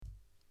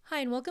Hi,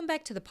 and welcome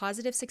back to the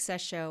Positive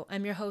Success Show.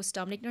 I'm your host,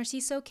 Dominic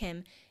Narciso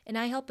Kim, and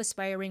I help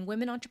aspiring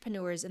women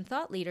entrepreneurs and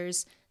thought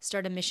leaders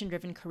start a mission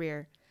driven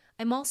career.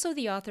 I'm also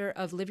the author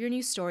of Live Your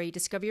New Story,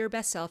 Discover Your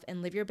Best Self,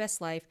 and Live Your Best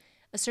Life,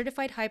 a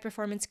certified high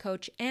performance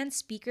coach and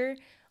speaker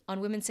on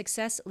women's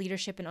success,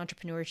 leadership, and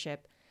entrepreneurship.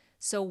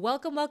 So,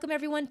 welcome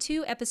everyone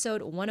to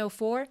episode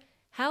 104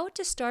 How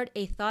to Start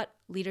a Thought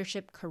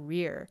Leadership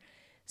Career.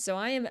 So,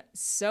 I am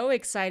so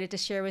excited to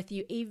share with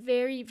you a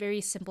very,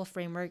 very simple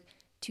framework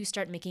to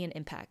start making an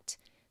impact.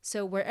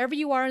 So wherever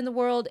you are in the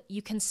world,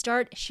 you can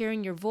start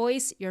sharing your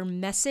voice, your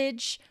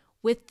message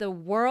with the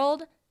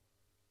world,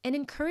 and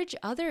encourage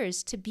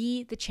others to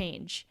be the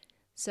change.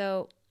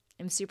 So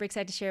I'm super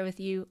excited to share with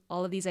you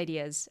all of these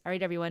ideas. All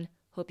right, everyone.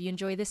 Hope you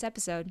enjoy this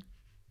episode.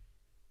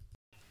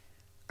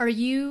 Are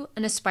you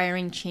an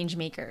aspiring change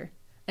maker,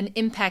 an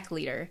impact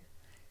leader,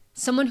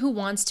 someone who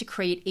wants to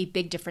create a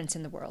big difference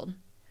in the world?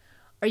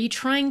 Are you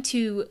trying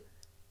to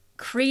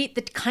create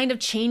the kind of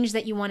change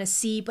that you want to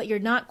see, but you're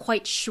not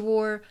quite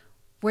sure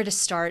where to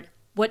start,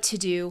 what to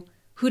do,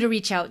 who to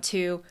reach out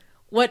to,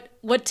 what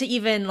to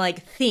even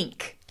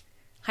think?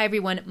 Hi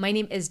everyone, my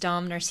name is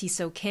Dom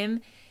Narciso Kim,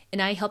 and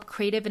I help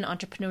creative and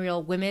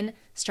entrepreneurial women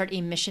start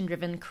a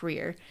mission-driven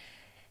career.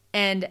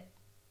 And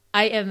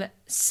I am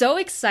so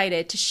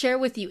excited to share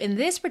with you in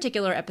this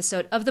particular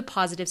episode of the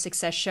Positive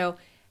Success Show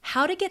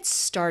how to get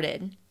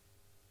started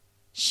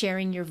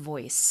sharing your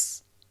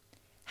voice,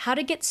 how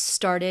to get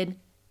started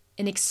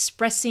in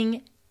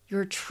expressing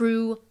your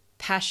true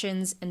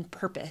passions and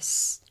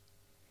purpose.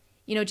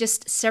 You know,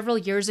 just several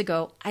years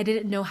ago, I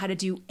didn't know how to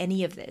do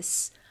any of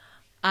this.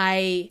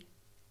 I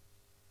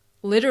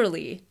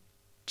literally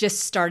just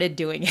started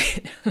doing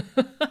it.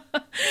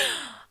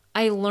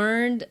 I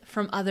learned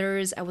from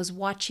others. I was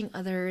watching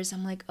others.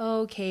 I'm like,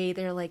 oh, okay,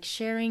 they're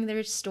sharing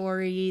their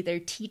story. They're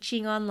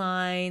teaching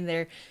online.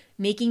 They're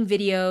making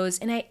videos.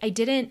 And I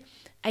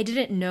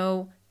didn't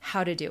know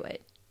how to do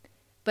it.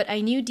 But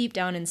I knew deep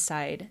down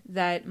inside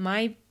that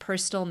my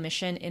personal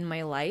mission in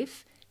my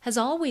life has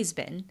always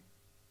been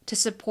to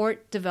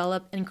support,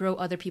 develop, and grow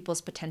other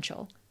people's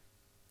potential.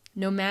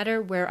 No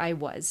matter where I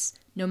was,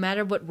 no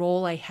matter what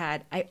role I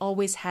had, I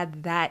always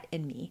had that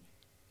in me.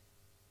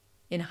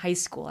 In high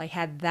school, I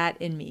had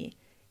that in me.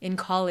 In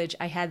college,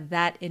 I had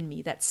that in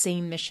me, that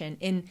same mission.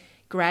 In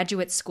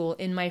graduate school,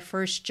 in my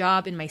first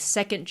job, in my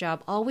second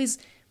job, always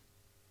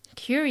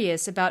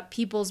curious about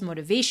people's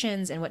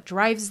motivations and what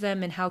drives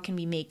them and how can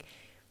we make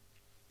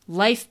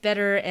life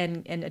better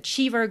and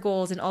achieve our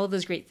goals and all of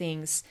those great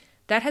things.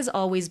 That has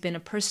always been a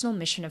personal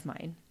mission of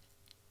mine.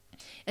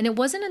 And it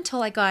wasn't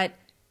until I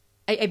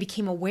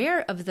became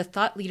aware of the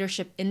thought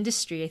leadership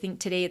industry, I think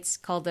today it's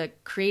called the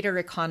creator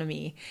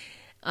economy,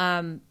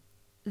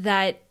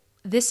 that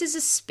this is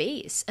a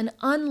space, an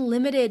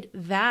unlimited,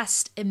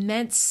 vast,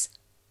 immense,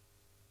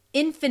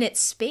 infinite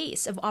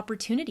space of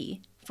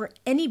opportunity for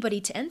anybody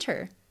to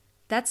enter.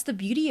 That's the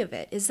beauty of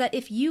it, is that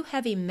if you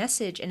have a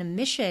message and a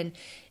mission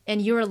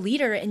and you're a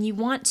leader and you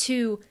want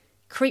to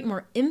create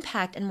more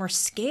impact and more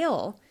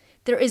scale,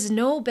 there is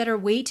no better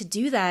way to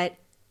do that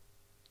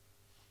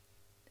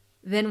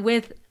than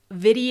with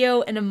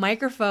video and a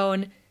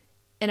microphone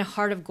and a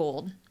heart of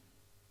gold.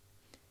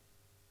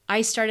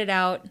 I started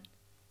out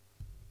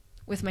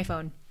with my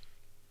phone.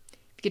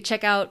 You could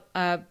check out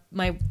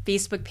my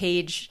Facebook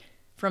page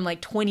from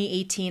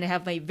 2018. I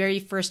have my very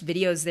first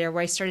videos there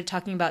where I started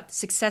talking about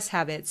success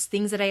habits,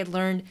 things that I had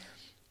learned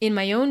in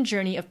my own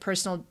journey of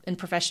personal and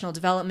professional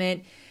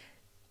development.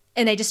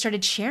 And I just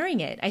started sharing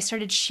it.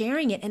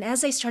 And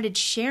as I started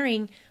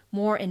sharing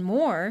more and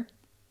more,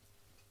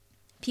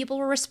 people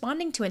were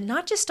responding to it,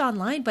 not just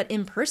online, but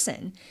in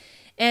person.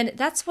 And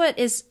that's what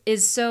is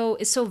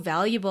so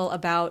valuable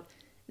about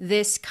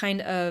this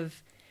kind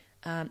of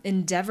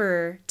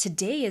endeavor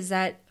today, is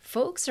that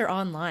folks are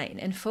online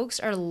and folks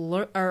are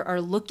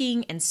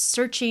looking and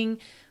searching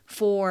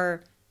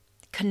for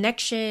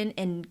connection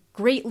and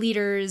great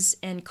leaders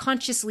and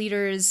conscious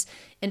leaders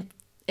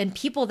and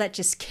people that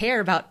just care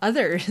about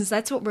others.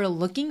 That's what we're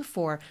looking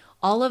for.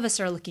 All of us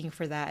are looking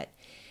for that,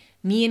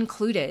 me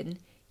included.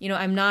 You know,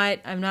 I'm not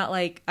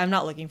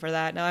looking for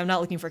that. No, I'm not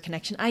looking for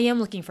connection. I am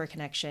looking for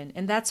connection.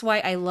 And that's why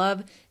I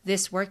love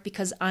this work,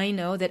 because I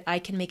know that I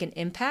can make an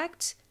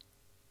impact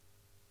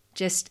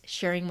just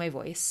sharing my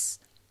voice.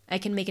 I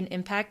can make an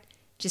impact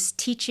just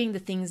teaching the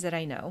things that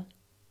I know.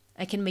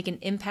 I can make an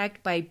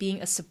impact by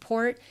being a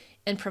support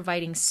and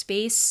providing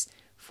space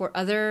for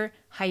other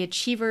high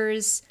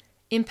achievers,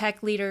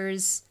 impact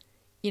leaders,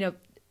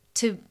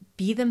 to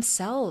be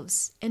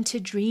themselves and to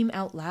dream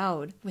out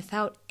loud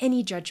without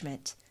any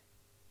judgment.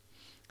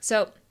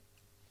 So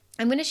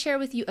I'm going to share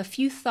with you a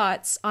few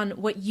thoughts on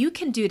what you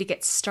can do to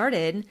get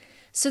started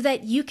so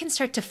that you can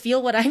start to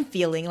feel what I'm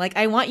feeling.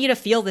 I want you to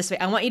feel this way.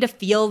 I want you to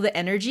feel the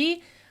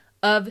energy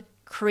of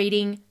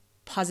creating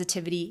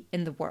positivity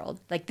in the world.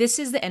 This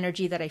is the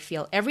energy that I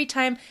feel every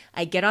time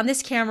I get on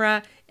this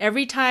camera,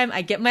 every time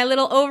I get my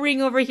little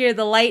O-ring over here,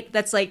 the light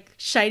that's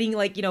shining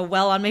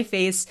well on my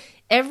face.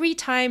 Every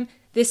time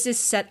this is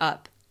set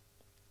up,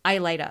 I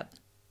light up,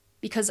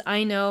 because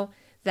I know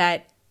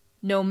that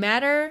no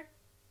matter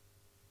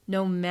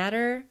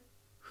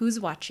who's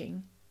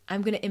watching,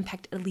 I'm going to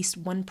impact at least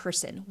one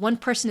person. One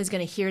person is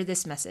going to hear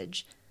this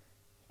message,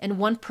 and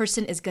one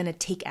person is going to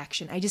take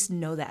action. I just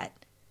know that.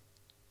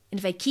 And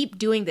if I keep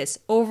doing this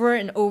over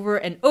and over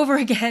and over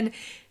again,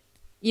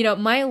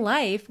 my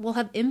life will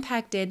have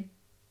impacted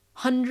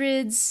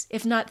hundreds,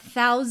 if not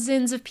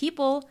thousands of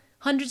people,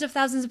 hundreds of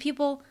thousands of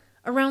people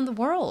around the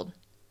world.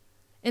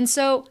 And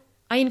so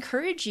I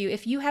encourage you,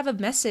 if you have a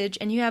message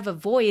and you have a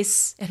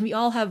voice, and we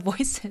all have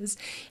voices,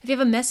 if you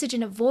have a message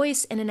and a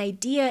voice and an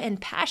idea and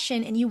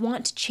passion and you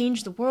want to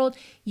change the world,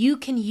 you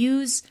can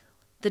use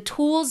the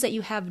tools that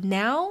you have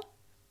now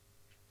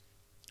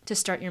to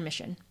start your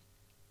mission.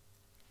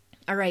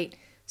 All right,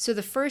 so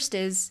the first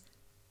is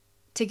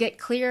to get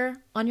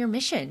clear on your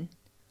mission.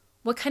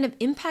 What kind of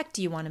impact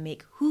do you want to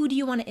make? Who do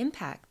you want to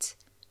impact?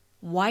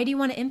 Why do you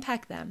want to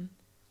impact them?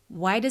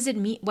 Why is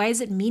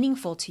it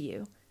meaningful to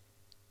you?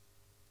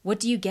 What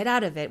do you get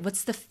out of it?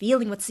 What's the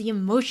feeling? What's the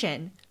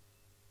emotion?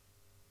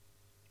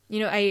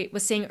 I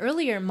was saying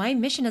earlier, my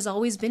mission has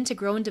always been to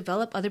grow and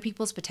develop other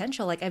people's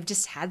potential. Like I've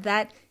just had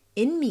that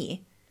in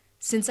me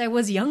since I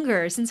was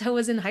younger, since I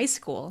was in high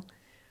school.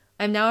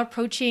 I'm now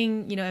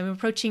approaching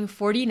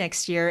 40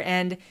 next year,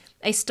 and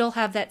I still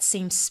have that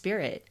same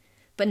spirit.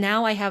 But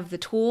now I have the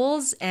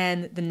tools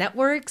and the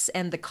networks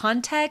and the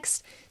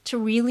context to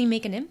really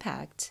make an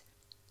impact.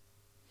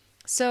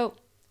 So,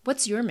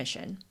 what's your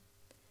mission?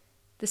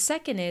 The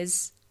second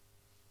is,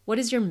 what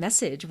is your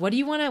message? What do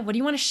you want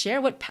to share?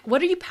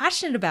 What are you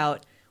passionate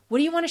about? What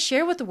do you want to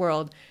share with the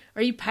world?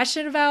 Are you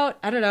passionate about,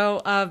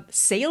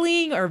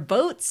 sailing or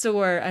boats,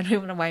 or I don't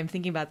even know why I'm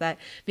thinking about that.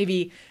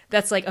 Maybe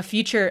that's like a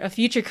future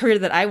career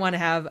that I want to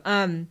have.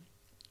 Are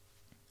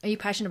you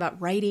passionate about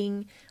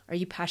writing? Are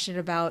you passionate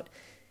about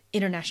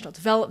international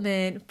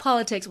development,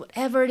 politics,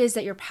 whatever it is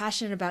that you're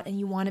passionate about and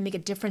you want to make a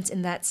difference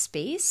in that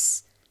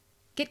space?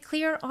 Get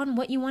clear on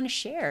what you want to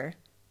share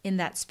in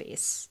that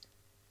space.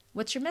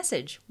 What's your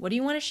message? What do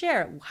you want to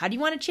share? How do you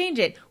want to change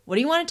it? What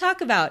do you want to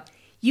talk about?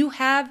 You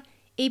have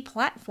a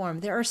platform.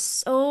 There are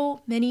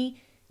so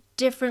many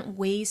different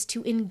ways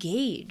to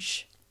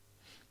engage.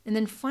 And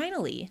then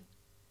finally,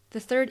 the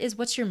third is,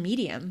 what's your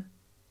medium?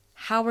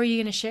 How are you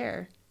going to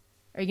share?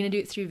 Are you going to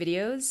do it through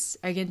videos?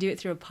 Are you going to do it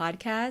through a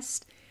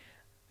podcast?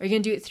 Are you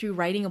going to do it through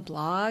writing a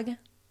blog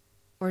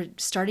or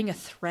starting a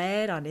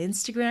thread on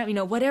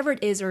Instagram? Whatever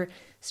it is, or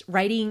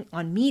writing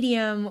on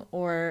Medium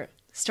or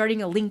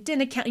starting a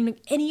LinkedIn account,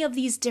 any of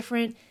these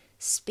different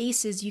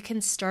spaces, you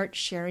can start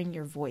sharing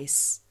your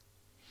voice.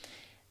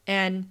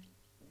 And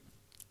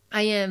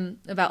I am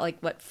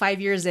about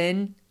 5 years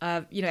in.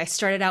 I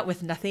started out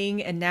with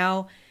nothing, and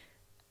now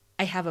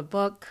I have a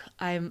book.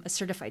 I'm a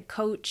certified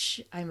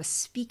coach. I'm a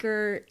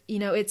speaker.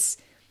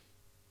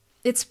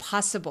 It's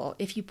possible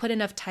if you put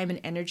enough time and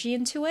energy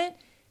into it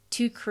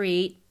to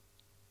create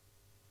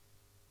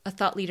a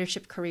thought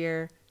leadership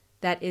career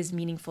that is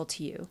meaningful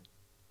to you,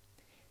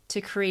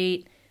 to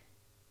create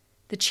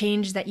the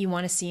change that you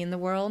want to see in the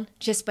world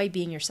just by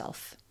being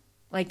yourself.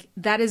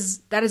 That is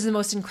the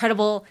most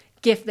incredible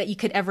gift that you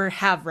could ever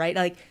have,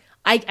 right?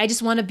 I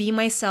just want to be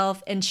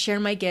myself and share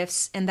my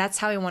gifts, and that's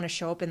how I want to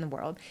show up in the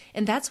world.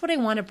 And that's what I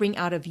want to bring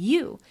out of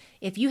you.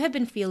 If you have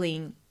been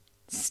feeling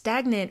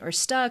stagnant or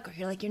stuck, or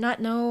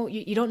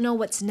you don't know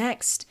what's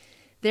next,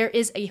 there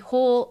is a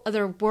whole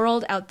other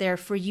world out there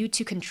for you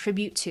to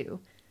contribute to.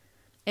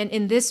 And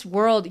in this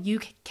world, you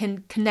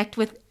can connect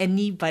with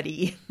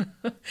anybody.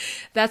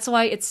 That's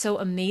why it's so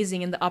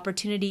amazing, and the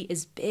opportunity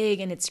is big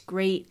and it's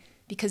great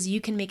because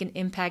you can make an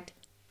impact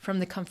from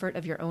the comfort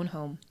of your own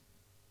home.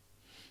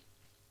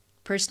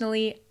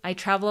 Personally, I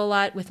travel a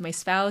lot with my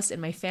spouse and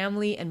my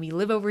family, and we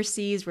live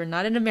overseas. We're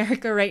not in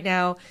America right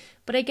now,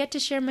 but I get to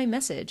share my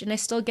message, and I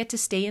still get to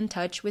stay in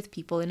touch with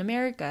people in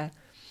America.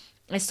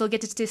 I still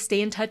get to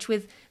stay in touch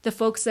with the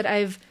folks that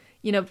I've,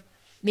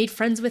 made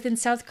friends with in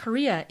South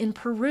Korea, in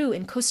Peru,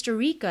 in Costa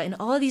Rica, in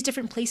all of these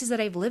different places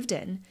that I've lived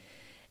in.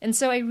 And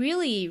so I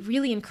really,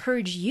 really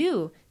encourage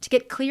you to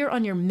get clear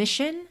on your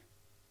mission,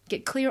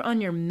 get clear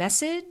on your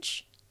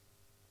message,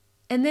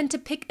 and then to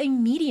pick a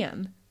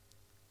medium.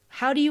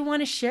 How do you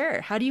want to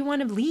share? How do you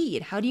want to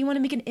lead? How do you want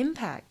to make an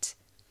impact?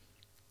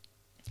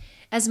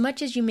 As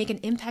much as you make an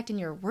impact in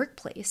your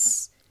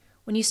workplace,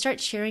 when you start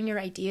sharing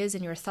your ideas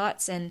and your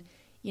thoughts and,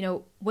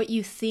 what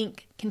you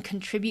think can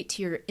contribute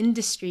to your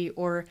industry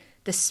or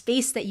the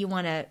space that you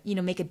want to,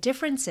 make a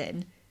difference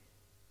in,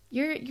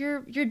 you're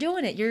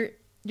doing it.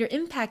 You're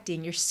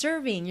impacting, you're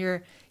serving,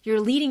 you're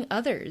leading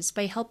others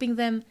by helping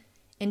them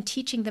and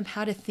teaching them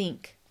how to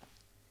think.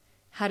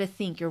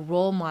 You're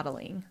role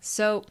modeling.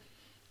 So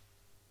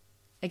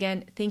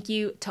again, thank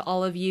you to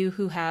all of you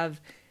who have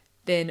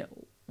been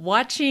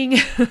watching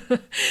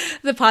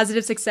the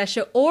Positive Success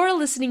Show or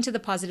listening to the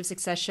Positive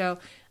Success Show.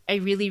 I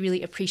really,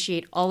 really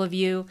appreciate all of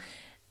you.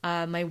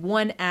 My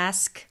one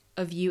ask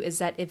of you is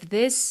that if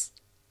this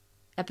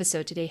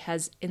episode today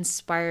has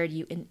inspired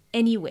you in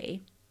any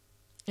way,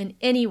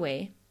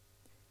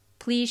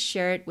 please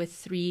share it with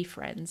 3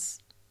 friends.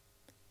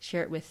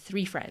 Share it with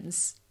 3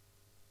 friends.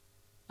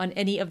 on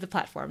any of the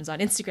platforms, on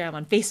Instagram,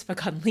 on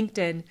Facebook, on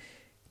LinkedIn.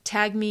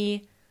 Tag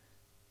me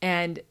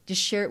and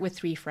just share it with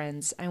 3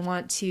 friends. I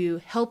want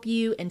to help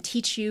you and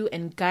teach you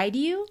and guide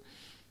you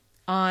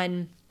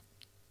on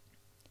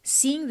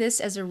seeing this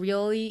as a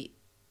really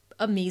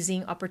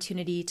amazing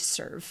opportunity to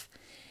serve.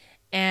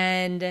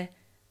 And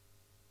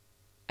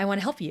I want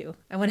to help you.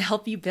 I want to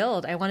help you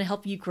build. I want to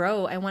help you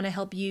grow. I want to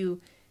help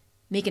you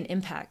make an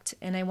impact.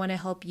 And I want to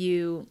help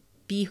you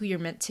be who you're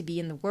meant to be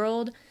in the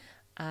world,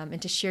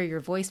 and to share your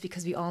voice,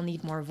 because we all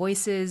need more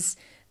voices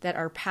that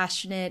are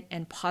passionate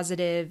and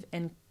positive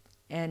and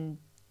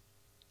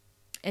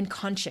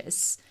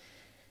conscious,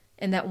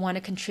 and that want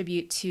to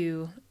contribute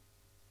to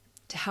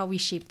how we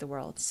shape the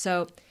world.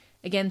 So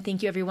again,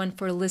 thank you everyone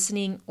for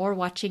listening or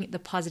watching the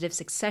Positive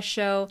Success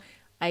Show.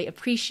 I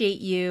appreciate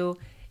you.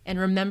 And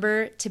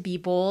remember to be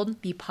bold,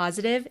 be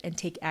positive, and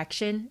take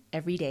action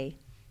every day.